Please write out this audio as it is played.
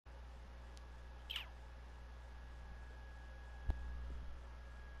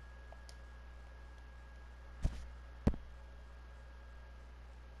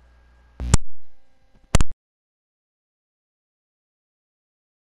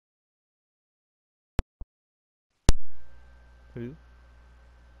Who?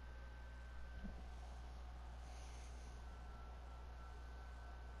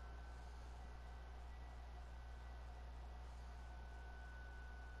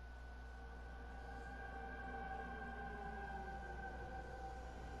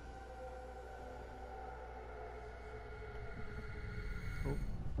 Oh.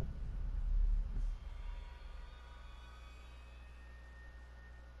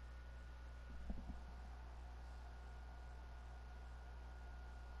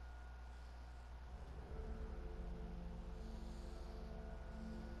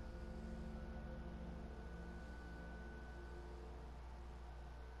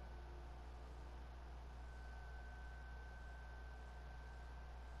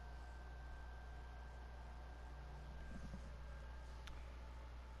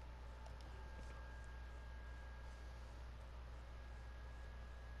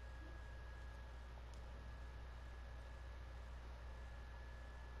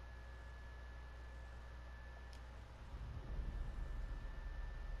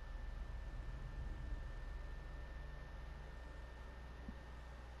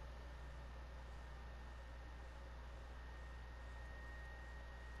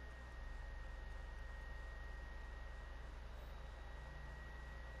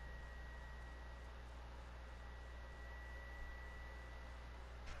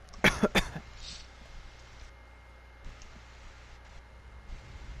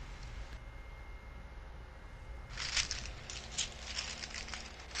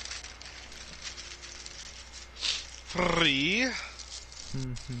 Free.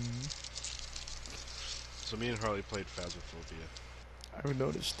 Mm-hmm. So me and Harley played Phasmophobia. I haven't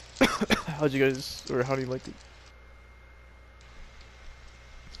noticed. How'd you guys, or how do you like it?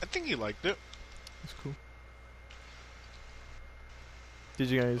 I think he liked it. It's cool. Did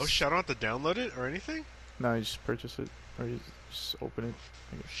you Oh guys? shit, I don't have to download it or anything? No, you just purchase it, or you just open it.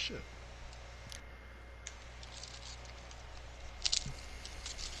 I guess. Shit.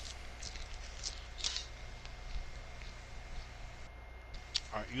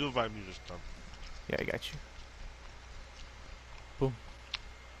 Alright, you invite me this time. Yeah, I got you. Boom.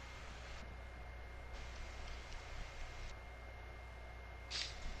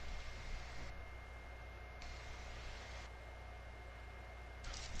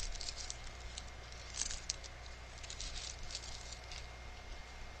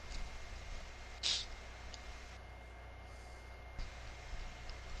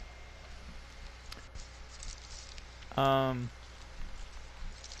 Um,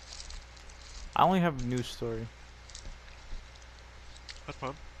 I only have a news story. That's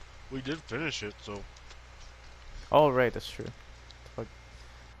fine. We did finish it, so... Oh, right, that's true. Fuck.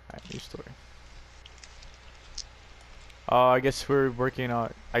 Alright, news story. I guess we're working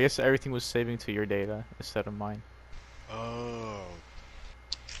on. I guess everything was saving to your data instead of mine. Oh.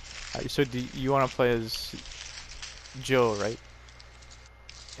 So do you want to play as Joe, right?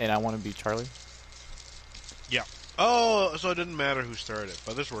 And I want to be Charlie. Yeah. Oh, so it didn't matter who started,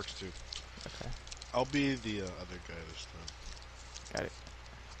 but this works too. Okay, I'll be the other guy this time. got it.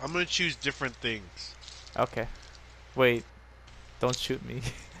 I'm gonna choose different things. Okay. Wait, don't shoot me.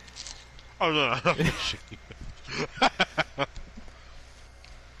 Oh no, I'm not shoot you.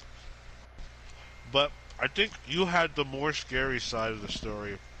 But I think you had the more scary side of the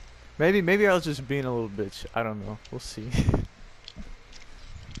story. Maybe I was just being a little bitch. I don't know. We'll see.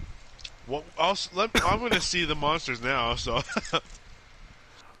 Well, I'm gonna see the monsters now, so...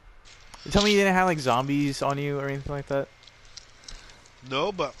 You tell me you didn't have like zombies on you or anything like that?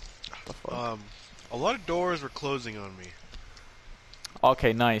 No, but... What the fuck? A lot of doors were closing on me.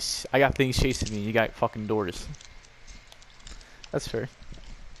 Okay, nice. I got things chasing me. You got fucking doors. That's fair.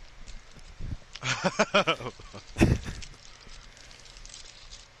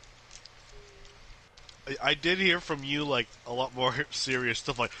 I did hear from you, like, a lot more serious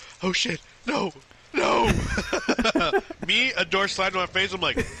stuff, like, oh shit, no, no! Me, a door slammed in my face, I'm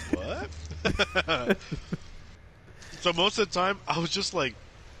like, what? So most of the time, I was just, like,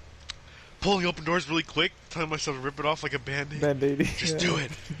 pulling open doors really quick, telling myself to rip it off like a band-aid. Band-aid. Just Yeah. do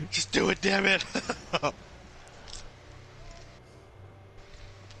it! Just do it, damn it!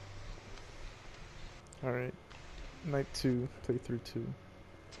 Alright. Night 2, playthrough 2.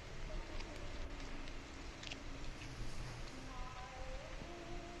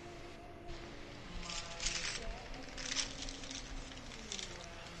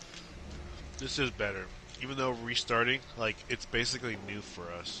 This is better. Even though restarting, like, it's basically new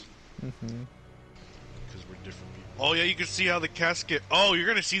for us. Mm-hmm. Because we're different people. Oh yeah, you can see how the casket... Oh, you're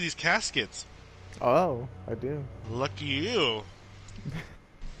gonna see these caskets! Oh, I do. Lucky you!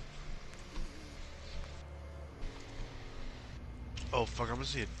 Oh fuck! I'm gonna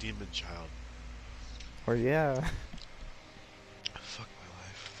see a demon child. Or yeah. Fuck my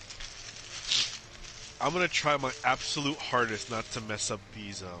life. I'm gonna try my absolute hardest not to mess up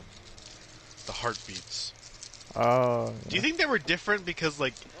these the heartbeats. Oh. Do you Yeah. think they were different because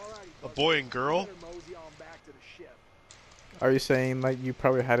like a boy and girl? Are you saying like you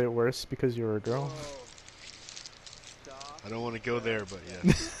probably had it worse because you were a girl? I don't want to go there, but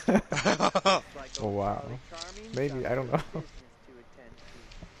yes. Oh wow. Maybe, I don't know.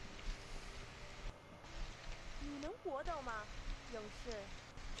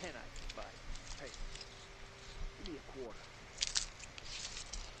 Can I fight? Hey, give me a quarter.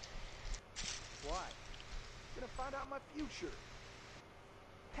 Why? Gonna find out my future.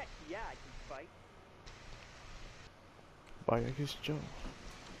 Heck yeah, I can fight. Why I guess Joe.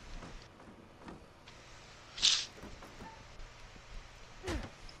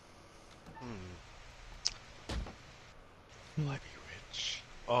 Will I be rich?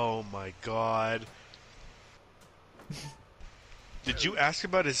 Oh my god. Did you ask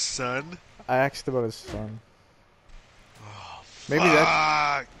about his son? I asked about his son. Oh, Maybe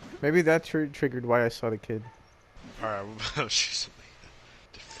that triggered why I saw the kid. Alright, we're about to shoot something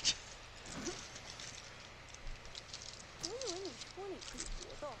different.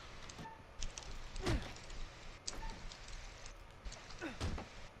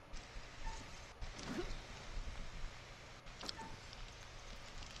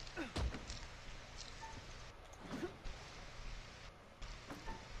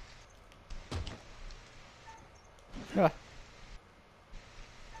 Huh.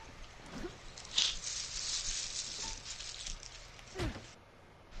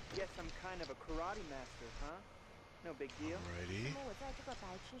 Guess I'm kind of a karate master, huh? No big deal. Alrighty. 我在这个白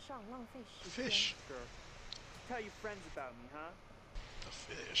痴上浪费时间。 Fish. Sure. Tell your friends about me, huh? A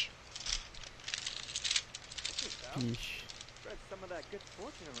fish. Well, Yeesh. spread some of that good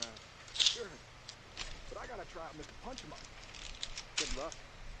fortune around. Sure. But I gotta try out Mr. Punch 'em up. Good luck.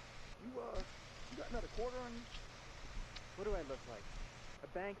 You got another quarter on you? What do I look like? A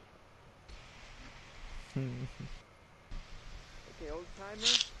bank? Okay, old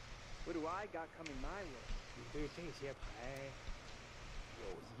timer. What do I got coming my way? 你对这些牌有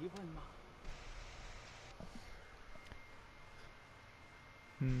疑问吗？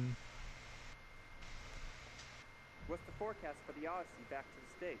 What's the forecast for the Odyssey back to the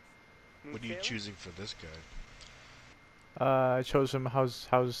States? Smooth What are you sailing? choosing for this guy? I chose him.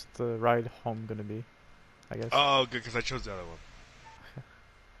 How's the ride home gonna be? I guess. Oh, good, because I chose the other one.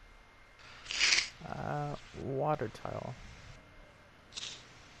 Water tile.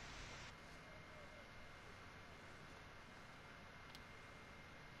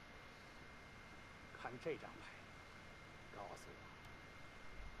 看这张牌，告诉我，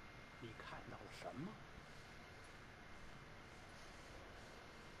你看到了什么？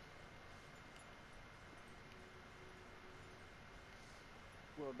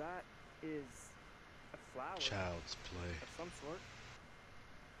 Well, that is a flower Child's play. of some sort.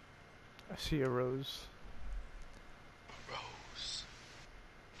 I see a rose. Rose.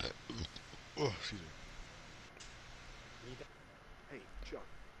 Oh, excuse me. Hey, Chuck,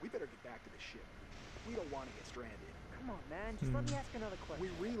 we better get back to the ship. We don't want to get stranded. Come on, man. Just let me ask another question.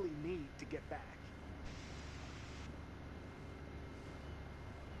 We really need to get back.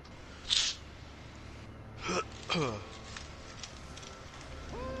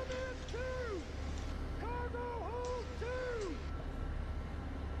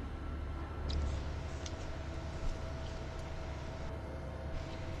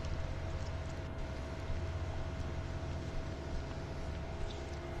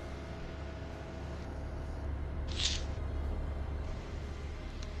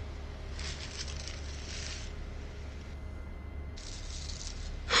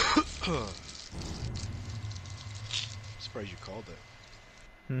 Surprised you called it.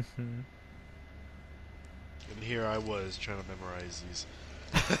 Mm-hmm. And here I was trying to memorize these.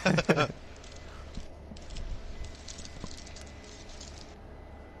 Hey,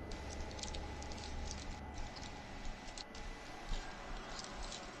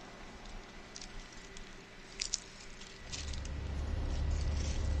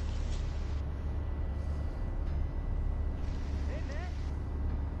 man.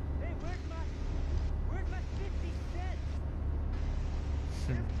 Hey, where's my 50 cents?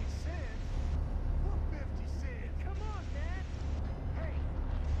 50 cents? What 50 cents? Come on, man. Hey,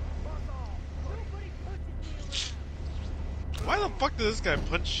 buzz off. Nobody pushes me around. Why the fuck did this guy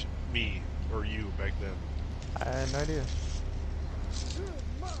punch me or you back then? I had no idea.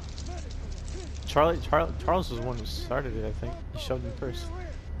 Charles was the one who started it. I think he showed me first.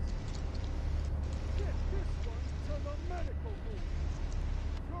 Get this one to the medical room.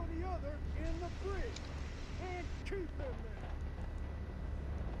 brother in the brig and keep him there.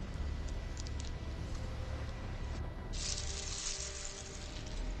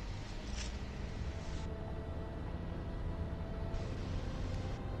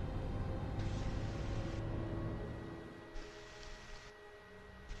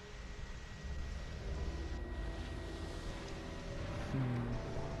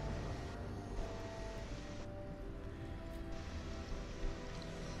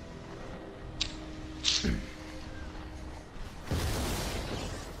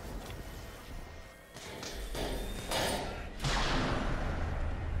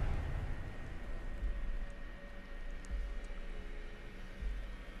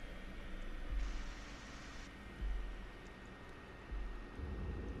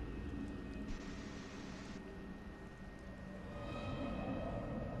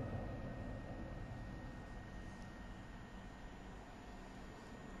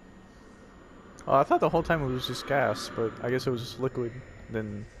 Oh, I thought the whole time it was just gas, but I guess it was just liquid.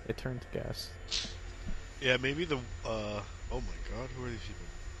 Then it turned to gas. Yeah, maybe the, oh my god, who are these people?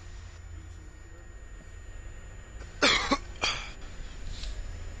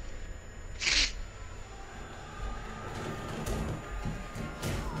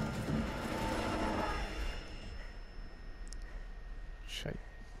 Shite.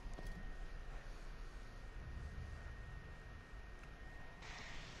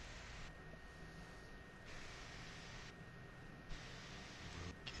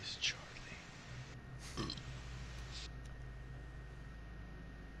 Is Charlie.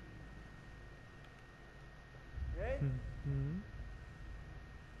 Hey? Hmm.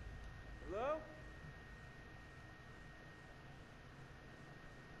 Hello?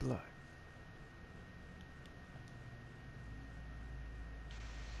 Blood.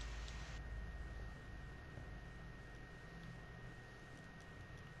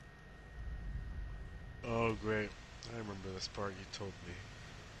 Oh, great. I remember this part you told me.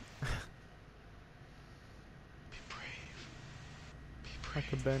 Be brave. Be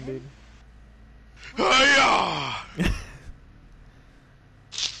Like a brave. band-aid. Hiya!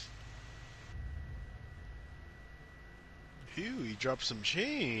 Phew, he dropped some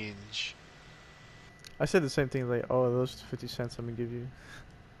change. I said the same thing, like, oh, those 50 cents I'm gonna give you.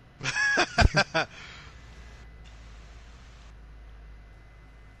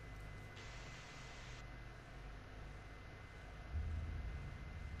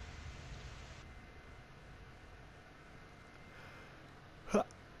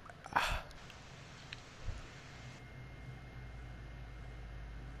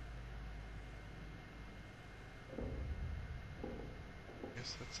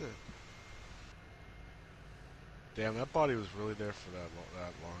 Guess that's it. Damn, that body was really there for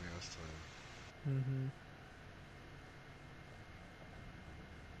that long ass time. Mm-hmm.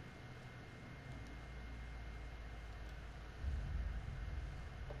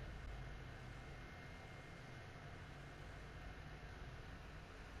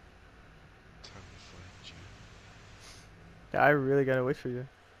 Time to find you. Yeah, I really gotta wait for you.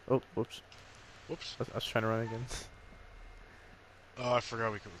 Oh, whoops. Whoops. I was trying to run again. Oh, I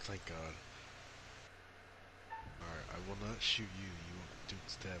forgot we could. Thank God. Alright, I will not shoot you. You won't duke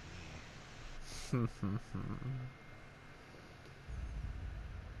stab me.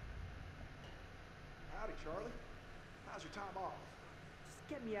 Howdy, Charlie. How's your time off? Just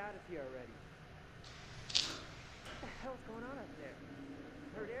get me out of here already. What the hell's going on up there?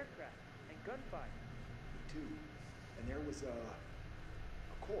 Heard aircraft and gunfire. Me too. And there was a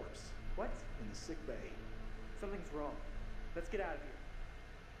corpse What? in the sick bay. Something's wrong. Let's get out of here.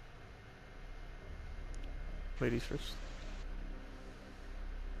 Ladies first.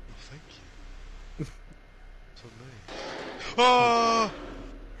 Oh, thank you. So nice. Oh!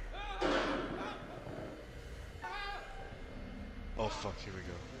 Oh fuck, here we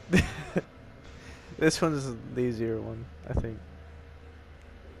go. This one's the easier one, I think.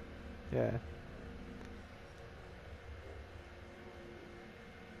 Yeah.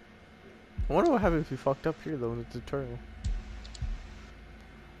 I wonder what happened if we fucked up here though in the tutorial.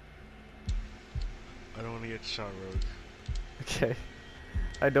 I don't want to get shot rogue. Okay.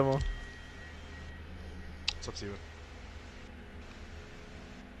 Hi, Domo. What's up, Steven?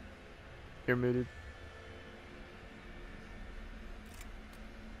 You're muted.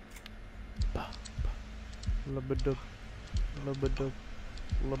 Lubadub. Lubadub.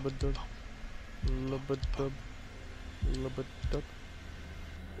 Lubadub. Lubadub. Lubadub.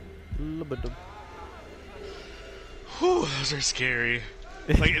 Lubadub. Whew, those are scary.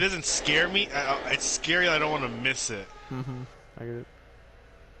 Like, it doesn't scare me. It's scary. I don't want to miss it. Mm-hmm. I get it.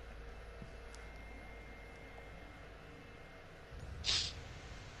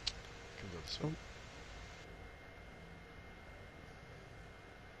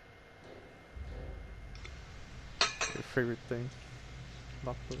 favorite thing.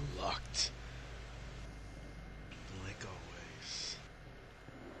 Lock door. Locked. Like always.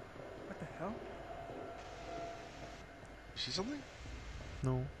 What the hell? You see something?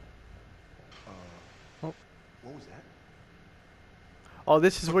 No. Oh. What was that? Oh,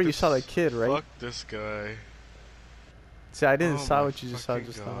 this is Fuck where you this- saw that kid, right? Fuck this guy. See, I didn't Oh saw my what you just saw fucking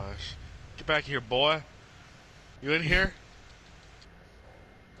just now. gosh. Get back here, boy. You in here?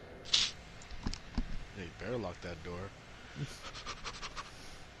 Yeah, you better lock that door.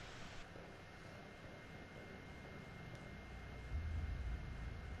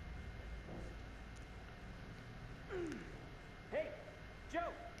 Hey, Joe!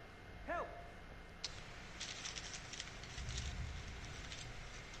 Help!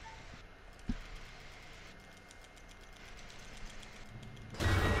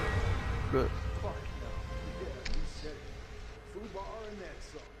 Good. Fuck no. Yeah, you said it. Food bar and then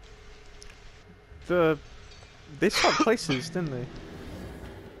some. They swapped places, didn't they?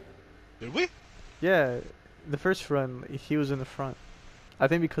 Did we? Yeah, the first run, he was in the front. I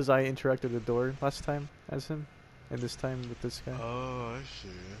think because I interacted with the door last time as him, and this time with this guy. Oh, I see.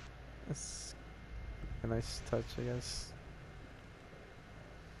 That's a nice touch, I guess.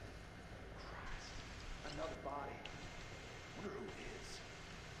 Another body. Wonder who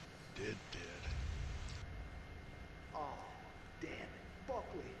it is. Did. Oh, damn it.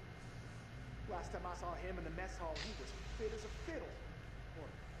 Buckley. Last time I saw him in the mess hall, he was fit as a fiddle. What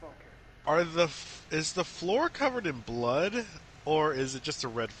a fucker. Is the floor covered in blood, or is it just a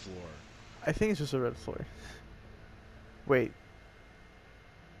red floor? I think it's just a red floor. Wait.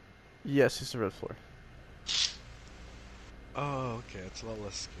 Yes, it's a red floor. Oh, okay. It's a lot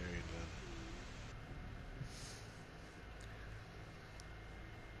less scary then.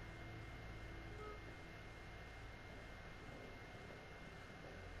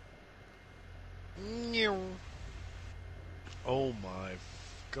 Oh my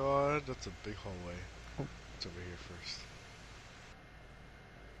god, that's a big hallway. Oh. It's over here first.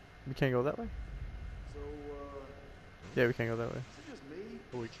 We can't go that way? So, Yeah, we can't go that way. is it just me?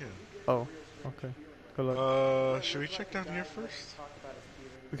 Oh, we can. Oh, okay. Good luck. Should we check down here first? Talk about his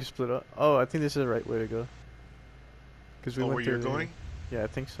feelings. We can split up. Oh, I think this is the right way to go. Because we Oh, went where you're through the- going? Yeah, I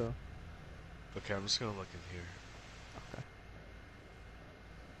think so. Okay, I'm just gonna look in here. Okay.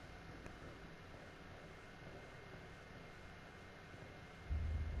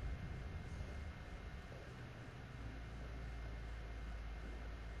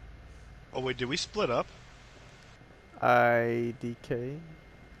 Oh wait, did we split up? IDK.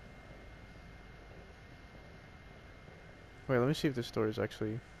 Wait, let me see if this door is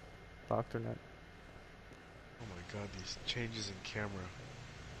actually locked or not. Oh my god, these changes in camera.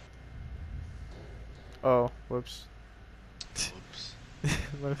 Oh, whoops. Whoops.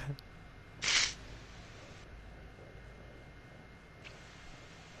 My bad.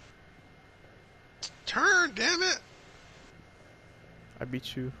 Turn, damn it! I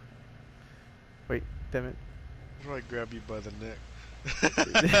beat you. Wait, damn it. How do I grab you by the neck?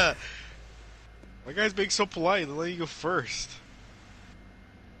 My guy's being so polite, they'll let you go first.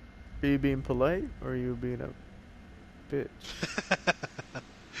 Are you being polite or are you being a bitch? I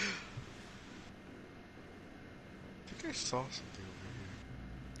think I saw something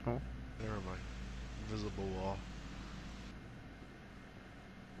over here. Oh. Never mind. Invisible wall.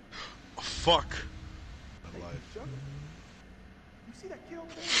 Oh, fuck! I'm Hey, alive. Chuck? You see that kid over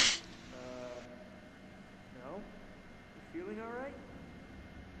there? No? You feeling alright?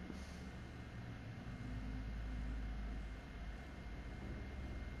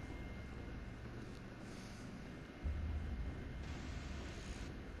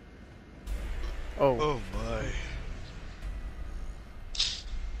 Oh. Oh my.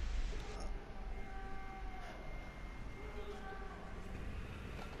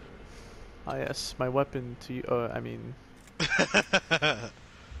 Ah, yes, my weapon to you. I mean, About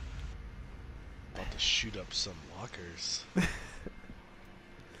to shoot up some lockers.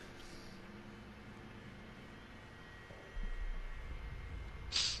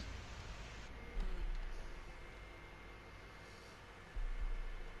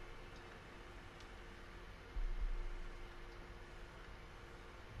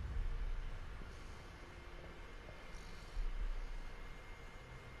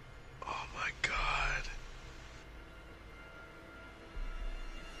 Oh my god.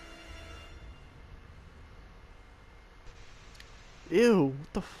 ew,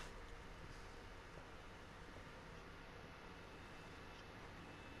 what the f-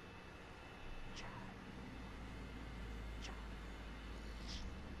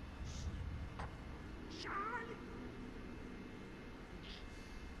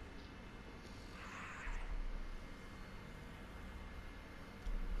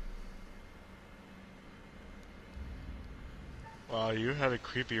 Wow, you had a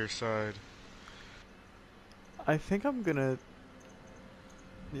creepier side. I think I'm gonna.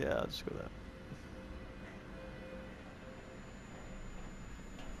 Yeah, I'll just go that.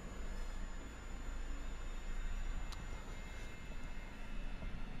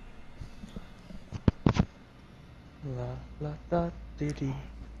 La la da dee dee.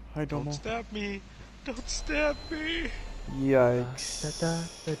 Hi, Don't Domo. stab me! Don't stab me! La da da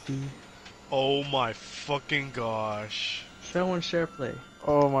Yikes. da dee. Oh my fucking gosh. Show and share play.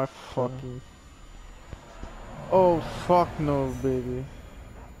 Oh my So, fucking. Oh fuck no, baby.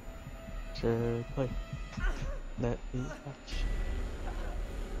 share play. Let me watch.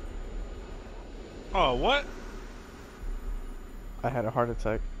 Oh, what? I had a heart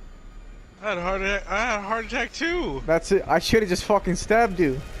attack. I had a heart attack too! That's it. I should have just fucking stabbed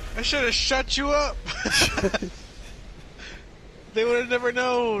you. I should have shut you up! They would have never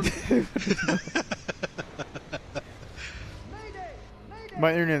known!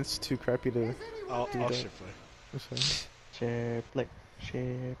 My internet's too crappy to. I'll that. shift play. I'm sorry. Share play.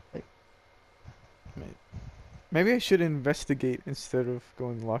 Share play. Maybe I should investigate instead of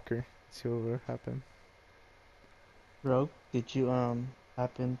going locker. See what will happen. Rogue, did you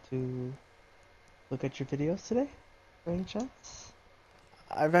happen to look at your videos today? By any chance?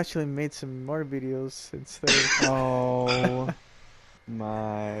 I've actually made some more videos instead of. Oh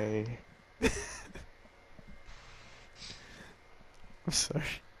my. I'm sorry.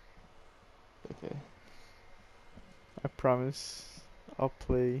 Okay. I promise. I'll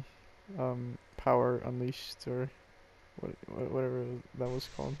play Power Unleashed or whatever that was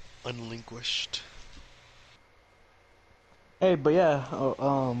called. Unlinquished. Hey, but yeah,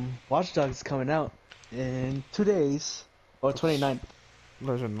 Watch Dogs is coming out in 2 days, or 29th.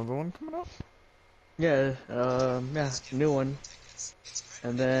 There's another one coming out? Yeah, new one.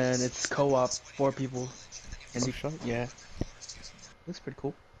 And then it's co-op, 4 people. And Oh, you, shit. yeah, looks pretty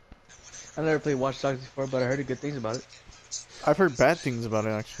cool. I've never played Watch Dogs before, but I heard good things about it. I've heard bad things about it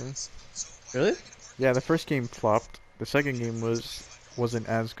actually. Really? Yeah, the first game flopped. The second game wasn't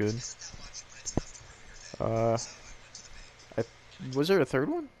as good. Was there a third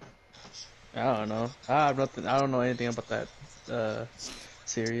one? I don't know. I have nothing. I don't know anything about that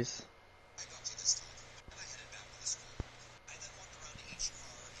series.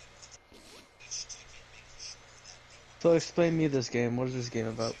 So explain me this game. What is this game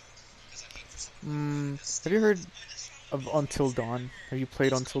about? Have you heard of Until Dawn? Have you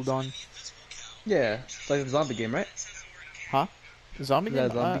played Until Dawn? Yeah, it's like a zombie game, right? Huh? Zombie Is that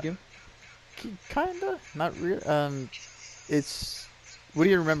game? a zombie game? Kinda. Not real. It's. What do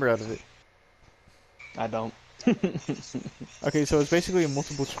you remember out of it? I don't. Okay, so it's basically a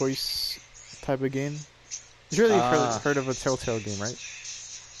multiple choice type of game. You really heard of a Telltale game, right?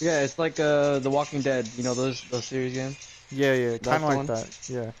 Yeah, it's like The Walking Dead. You know those series games. Yeah, kind That's of the like one? that.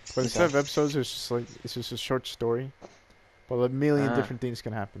 Yeah, but instead of episodes, it's just a short story, but a million different things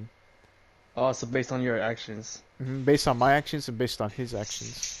can happen. Oh, so based on your actions. Based on my actions and based on his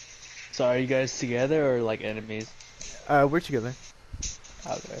actions. So are you guys together or like enemies? We're together.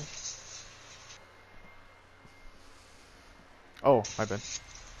 Okay. Oh, my bad.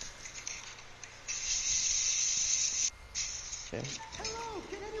 Okay. Hello,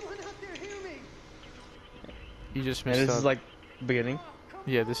 can anyone out there hear me? You just And missed this out. is like beginning.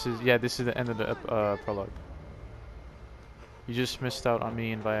 Yeah, this is the end of the prologue. You just missed out on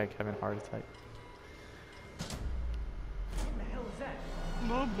me and Vayak having a heart attack. What the hell is that?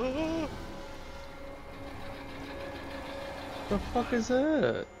 Mama! The fuck is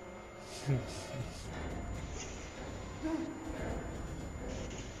that?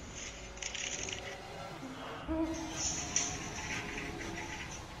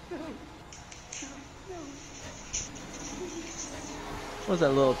 What's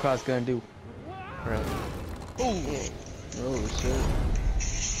that little cross gonna do? Right. Oh shit.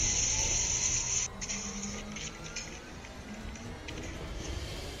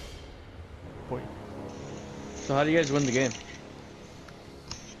 Boy. So how do you guys win the game?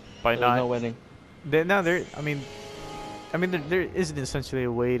 By There's not. no winning. There. I mean, there isn't essentially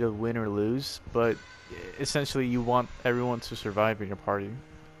a way to win or lose, but essentially you want everyone to survive in your party.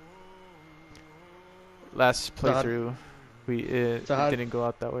 Last So how- playthrough, it so how- didn't go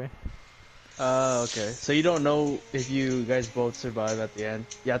out that way. Okay. So you don't know if you guys both survive at the end.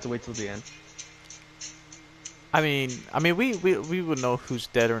 You have to wait till the end. I mean, we would know who's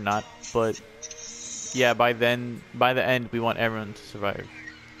dead or not, but yeah, by the end, we want everyone to survive,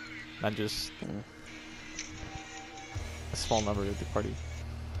 not just a small number of the party.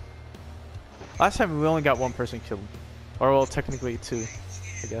 Last time we only got one person killed, or well, technically 2,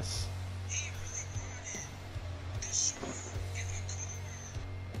 I guess.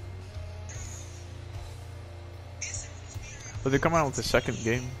 But they're coming out with a second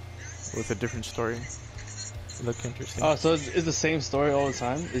game with a different story. It look interesting. Oh, so it's the same story all the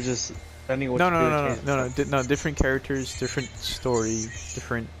time? It's just depending on what No, you no, do, no, it no, changes no, no, stuff. no. Different characters, different story,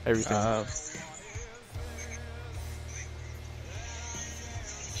 different everything.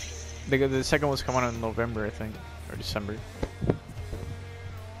 The second one's coming out in November, I think, or December.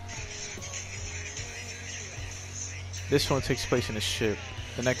 This one takes place in a ship.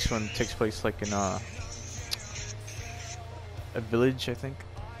 The next one takes place like in a village, I think.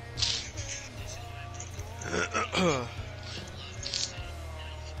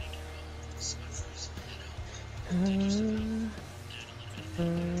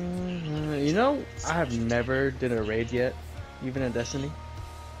 You know, I have never did a raid yet, even in Destiny.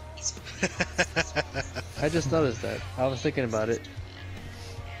 I just noticed that. I was thinking about it.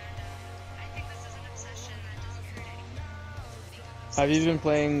 Have you been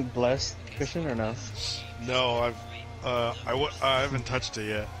playing Blessed, Christian, or no? No, I haven't touched it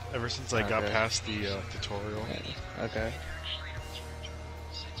yet. Ever since I got past the tutorial. Okay.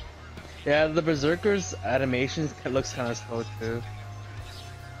 Yeah, the Berserker's animations looks kind of slow too.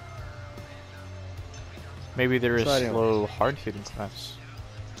 Maybe they're a So anyway. slow, hard-hitting class.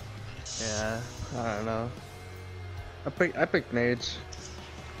 Yeah, I don't know. I picked Mage.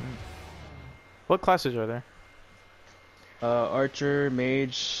 What classes are there? Archer,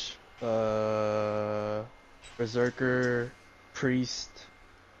 Mage, Berserker, Priest,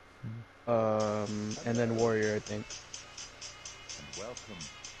 and then Warrior, I think. And welcome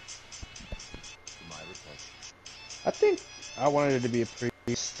to my republic. I think I wanted it to be a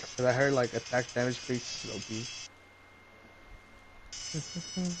Priest, because I heard like attack damage Priest is OP.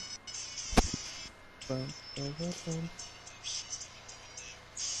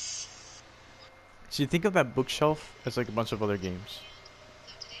 So you think of that bookshelf as like a bunch of other games.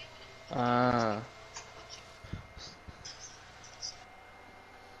 Ah.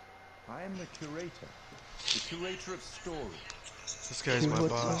 I am the curator of story. This guy's my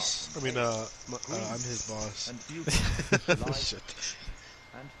boss. I mean, I'm his boss. And beauty, life, Shit.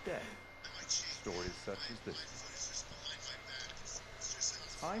 and death. Stories such as this.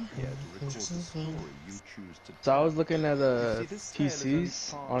 I'm here to record the story you choose to So I tell. was looking at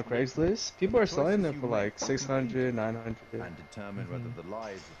PCs on Craigslist. People are selling them for like 600, 900. And determine whether the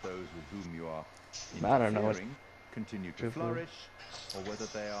lives of those with whom you are I don't know. interfering continue to flourish, or whether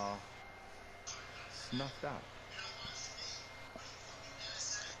they are snuffed out.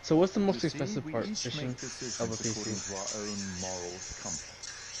 So what's the most You see, expensive we part, each Christian, make of a decisions according PC? to our own moral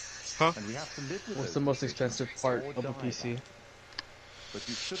compass. Huh? And we have to live with What's those the most decisions expensive part or of a die by PC? them. But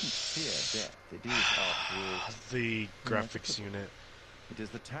you shouldn't fear death. It is, after all, The graphics unit. it is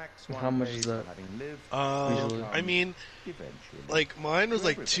the tax How one much pays is for that? having lived. Usually. I mean, Eventually. like mine was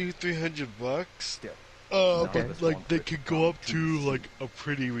like Everybody. $200-300. Still, Okay. But like they could go up to like a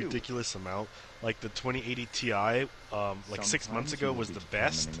pretty ridiculous amount. Like the 2080 Ti, like 6 months ago was the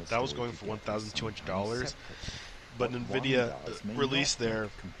best. That was going for $1,200. But Nvidia released their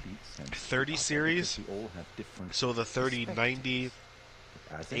 30 series, so the 3090,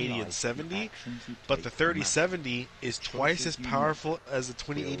 80, and 70. But the 3070 is twice as powerful as the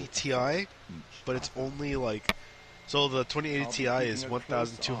 2080 Ti, but it's only like. So the 2080 Ti is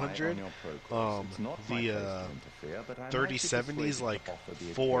 1,200. The 3070 is like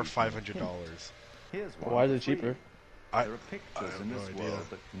 $400 or $500. Why is it cheaper? I There are pictures have in no this idea. world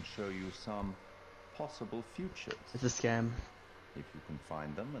that can show you some possible futures. It's a scam. If you can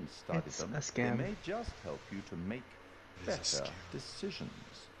find them and study It's them, a scam. they may just help you to make It is a better scam. decisions.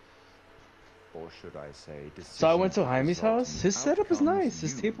 Or should I say decisions So I went to that Jaime's result house. in His setup is outcomes nice.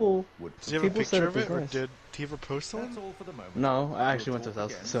 His you table. would Does he have a People picture said of it it, was or nice. did he ever post That's one? all for the moment. No, I actually We'll went to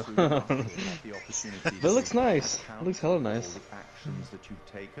his talk house. again So. soon after you've had the opportunity But to it looks take nice. It account looks hella of nice. all the actions that you've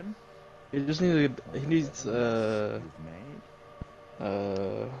taken, He just needs he needs you've made.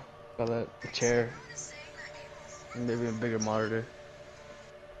 call that a chair. And maybe a bigger monitor.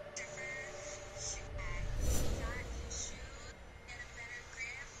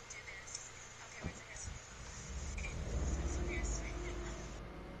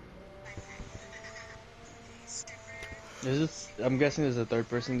 Is this? I'm guessing this is a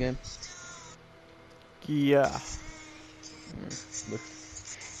third-person game. Yeah.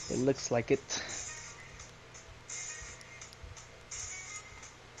 It looks like it.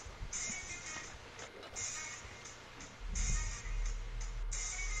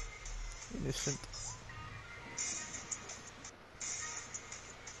 Innocent.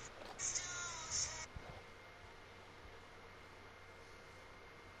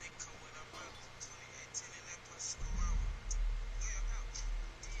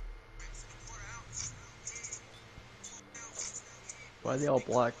 Why are they all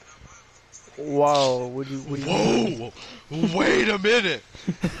black? Wow, what do you mean? Whoa! Wait a minute!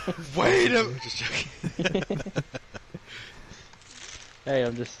 Wait a Just joking. Hey,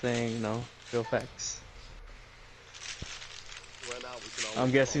 I'm just saying, you know, real facts. Right now, we can always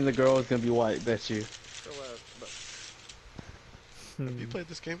I'm guessing the girl is gonna be white, bet you. So, but Have you played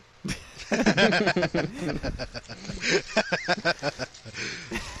this game?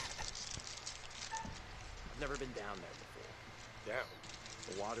 I've never been down there before. Down.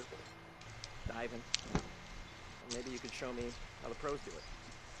 The water, diving. Maybe you could show me how the pros do it.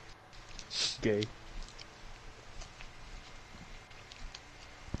 Gay.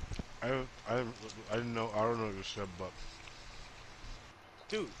 I didn't know. I don't know what you said, but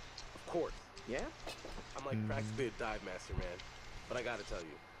Dude, of course. Yeah? I'm like practically a dive master, man. But I gotta tell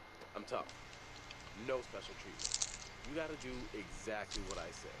you, I'm tough. No special treatment. You gotta do exactly what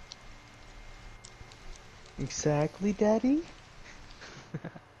I say. Exactly, Daddy?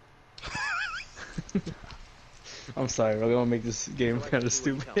 I'm sorry, we're gonna make this game So I kind gotta of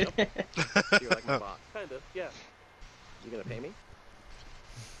do what you stupid. tell me. You're like my boss. Kinda, yeah. You gonna pay me?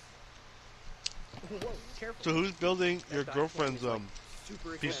 Whoa, careful. so who's building your That girlfriend's dive super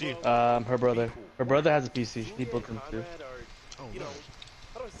PC? expensive. Her brother. Her brother has a PC. He Julia built and them too. Conrad are, Oh, you know, nice.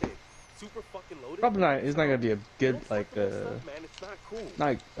 how do I say it? Super fucking loaded. Probably not. It's not gonna be a good Don't like fuck with that stuff, man. It's not cool.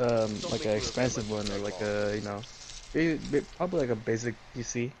 not Don't like make an me expensive feel like one or a like ball. a you know, probably like a basic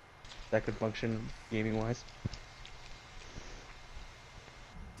PC that could function gaming wise.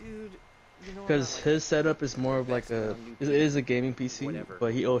 Dude, you know, I'm Because not like his setup is more the of like best a around new it people. is a gaming PC, Whatever.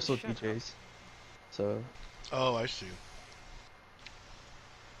 but he also Shut up. DJs. So Oh, I see.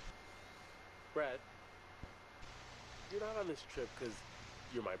 Brad, you're not on this trip because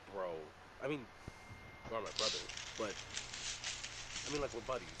you're my bro. I mean, you are my brother, but I mean, like, we're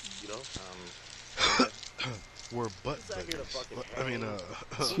buddies, you know? We're butt Just out here to buddies. fucking Well, I mean, hang,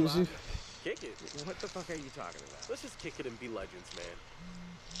 Excuse you? kick it. What the fuck are you talking about? Let's just kick it and be legends,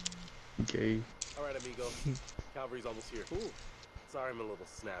 man. gay. All right, amigo. Calvary's almost here. Cool. Sorry I'm a little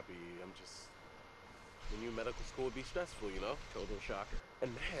snappy. I'm just... The new medical school would be stressful, you know? Total shocker.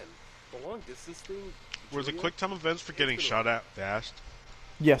 And man, the long distance thing... were the Julia, quick time events for getting shot at fast?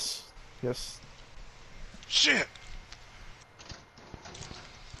 Yes. Yes. Shit!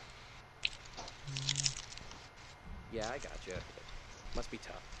 Yeah, I gotcha. Must be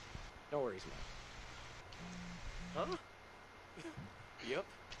tough. No worries, man. Huh? Yep.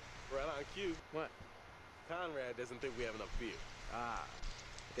 Right on cue. What? Conrad doesn't think we have enough beer. Ah.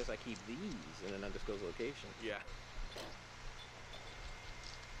 I guess I keep these in an undisclosed location. Yeah.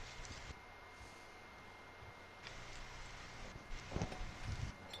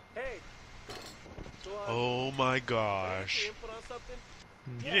 Hey! So, Oh my gosh. input on something?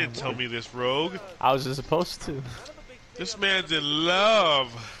 You didn't tell me this, Rogue. I was just supposed to. Kind of a big thing This I'm man's trying to in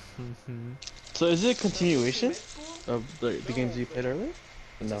love. So is it a continuation of the games you played earlier?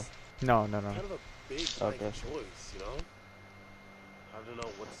 No. No, no, no. Kind of a big like, Okay. choice, you know? I don't know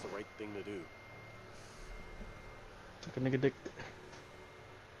what's the right thing to do. Took a nigga dick.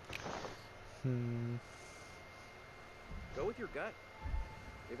 Go with your gut.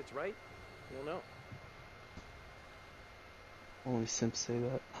 If it's right, you'll know. Only simps say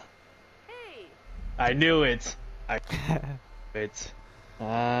that. Hey! I knew it. I knew it.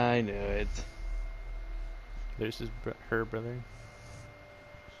 I knew it. There's her brother.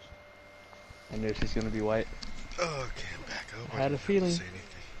 I knew she's gonna be white. Okay, I'm back. I had a feeling. Say anything.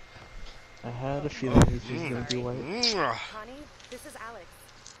 I had a feeling she's gonna be white. Mwah. Connie, this is Alex.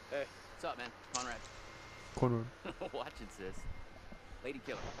 Hey, what's up, man? Conrad. Corner. Watch it, sis. Lady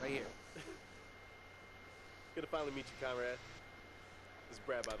killer, right here. Good to finally meet you, Conrad. This is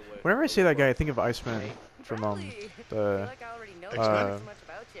Brad, by the way. Whenever I see that guy, I think of Iceman from Really? I feel the like I already know X-Men? so much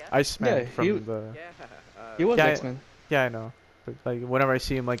about you. Iceman Yeah, from the. Yeah, He was Yeah, X-Men. Yeah, I know. But like whenever I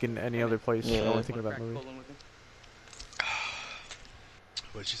see him like in any other place, I Yeah. only think of that movie.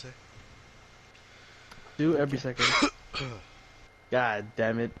 What'd she say? Do every second. God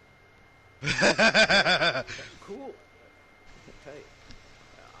damn it. cool. Hey,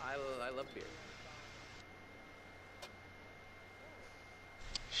 I love beer.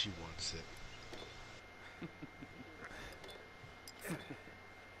 She wants it.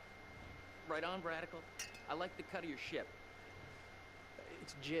 Right on, Radical. I like the cut of your ship.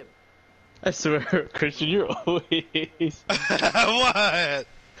 It's jib. I swear, Christian, you're always What?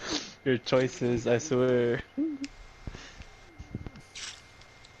 your choices. I swear.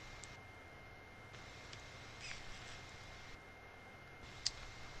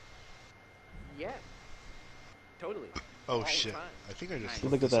 Yeah. Totally. Oh All shit! the time. I think I just.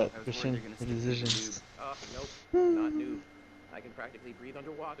 Nice. Look at that, I was worried Christian. you're gonna The stick with the decisions. noob. Oh, nope. Not noob. I I can practically breathe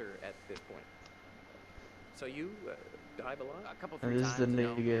underwater at this point. So you dive a lot? A couple, And 3 this is the times, you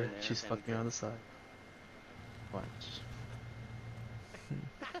know, here nigga and there, she's family fucking on the trips. side. Watch.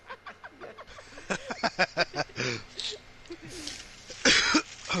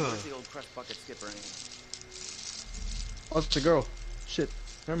 Where's the old crust bucket skipper anyway? Oh, it's a girl. Shit.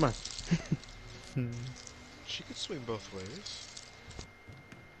 Never mind. She could swing both ways.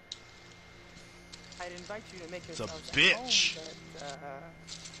 I'd invite you to make It's a yourselves at bitch. home, but,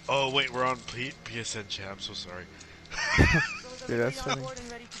 Oh wait, we're on PSN chat. I'm so sorry. so is Dude, that's everybody on funny. board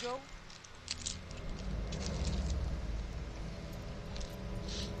and ready to go?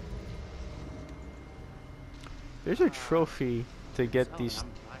 There's a trophy to get Selling, these I'm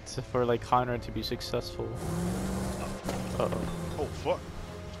buying. for like Conrad to be successful. Uh oh. Oh fuck.